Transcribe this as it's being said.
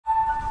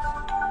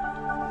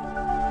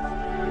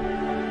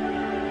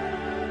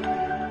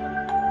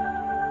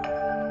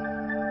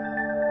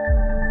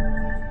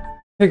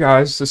Hey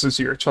guys, this is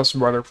your trusted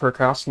weather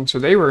forecast, and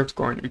today we're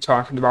going to be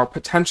talking about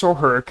potential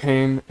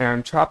hurricane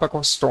and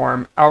tropical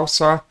storm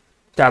Elsa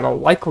that'll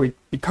likely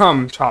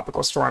become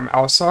tropical storm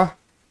Elsa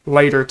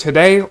later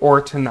today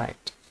or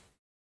tonight.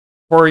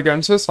 Before we get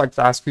into this, I'd like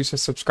to ask you to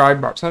subscribe.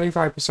 About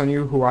 75% of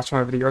you who watch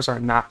my videos are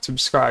not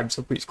subscribed,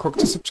 so please click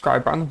the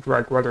subscribe button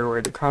for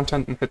weather-related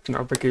content and hit the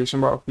notification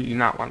bell if you do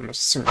not want to miss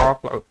a single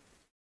upload.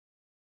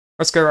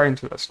 Let's get right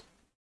into this.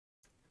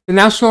 The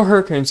National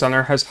Hurricane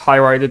Center has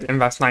highlighted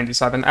Invest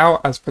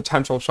 97L as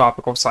potential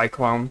tropical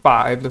cyclone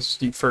 5. This is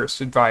the first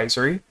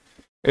advisory.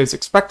 It is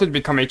expected to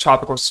become a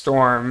tropical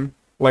storm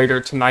later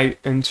tonight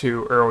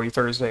into early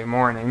Thursday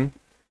morning.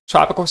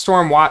 Tropical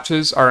storm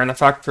watches are in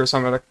effect for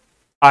some of the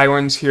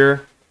islands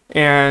here,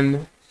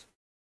 and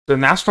the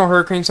National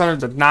Hurricane Center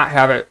did not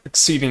have it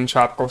exceeding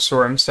tropical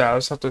storm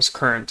status at this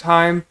current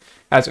time,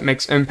 as it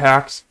makes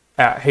impacts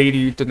at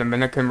Haiti, the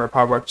Dominican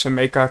Republic,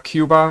 Jamaica,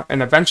 Cuba,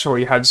 and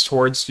eventually heads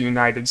towards the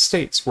United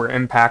States, where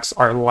impacts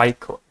are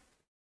likely.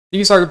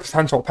 These are the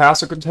potential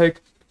paths it could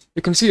take.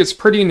 You can see it's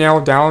pretty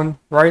nailed down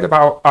right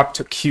about up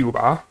to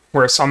Cuba,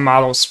 where some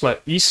models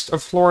split east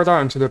of Florida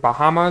into the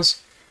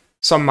Bahamas.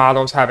 Some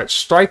models have it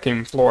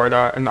striking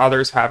Florida, and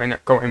others having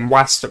it going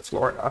west of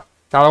Florida.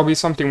 That'll be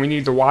something we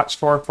need to watch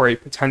for a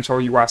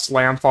potential U.S.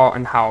 landfall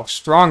and how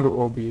strong it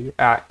will be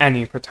at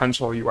any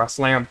potential U.S.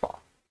 landfall.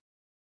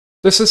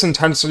 This is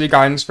intensity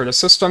guidance for the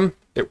system.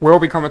 It will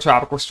become a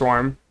tropical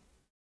storm,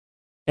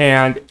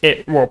 and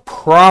it will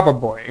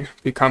probably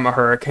become a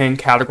hurricane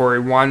category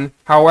 1.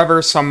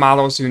 However, some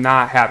models do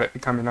not have it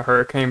becoming a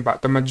hurricane,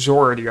 but the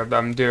majority of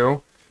them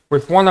do,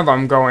 with one of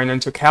them going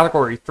into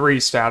category 3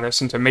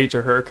 status into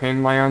major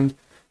hurricane land.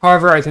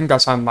 However, I think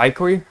that's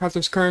unlikely at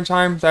this current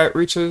time that it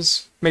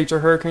reaches major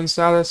hurricane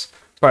status,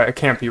 but it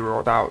can't be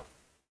ruled out.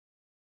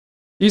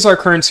 These are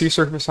current sea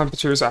surface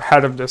temperatures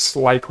ahead of this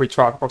likely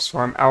tropical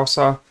storm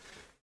Elsa.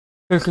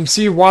 You can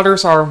see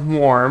waters are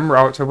warm,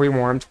 relatively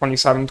warm,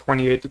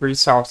 27-28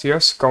 degrees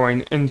Celsius,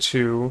 going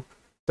into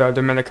the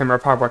Dominican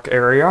Republic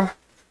area.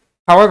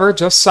 However,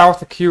 just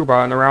south of Cuba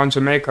and around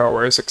Jamaica,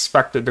 where it's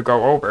expected to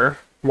go over,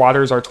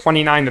 waters are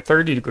 29 to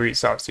 30 degrees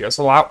Celsius,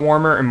 a lot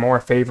warmer and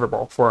more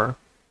favorable for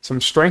some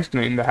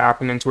strengthening to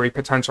happen into a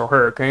potential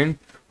hurricane.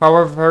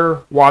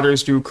 However,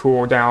 waters do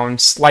cool down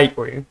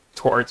slightly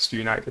towards the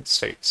United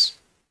States.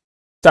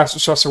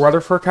 That's just a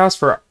weather forecast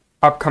for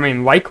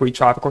upcoming likely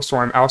tropical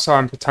storm Elsa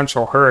and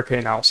potential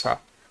hurricane Elsa.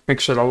 Make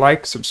sure to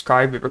like,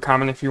 subscribe, leave a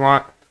comment if you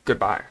want.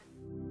 Goodbye.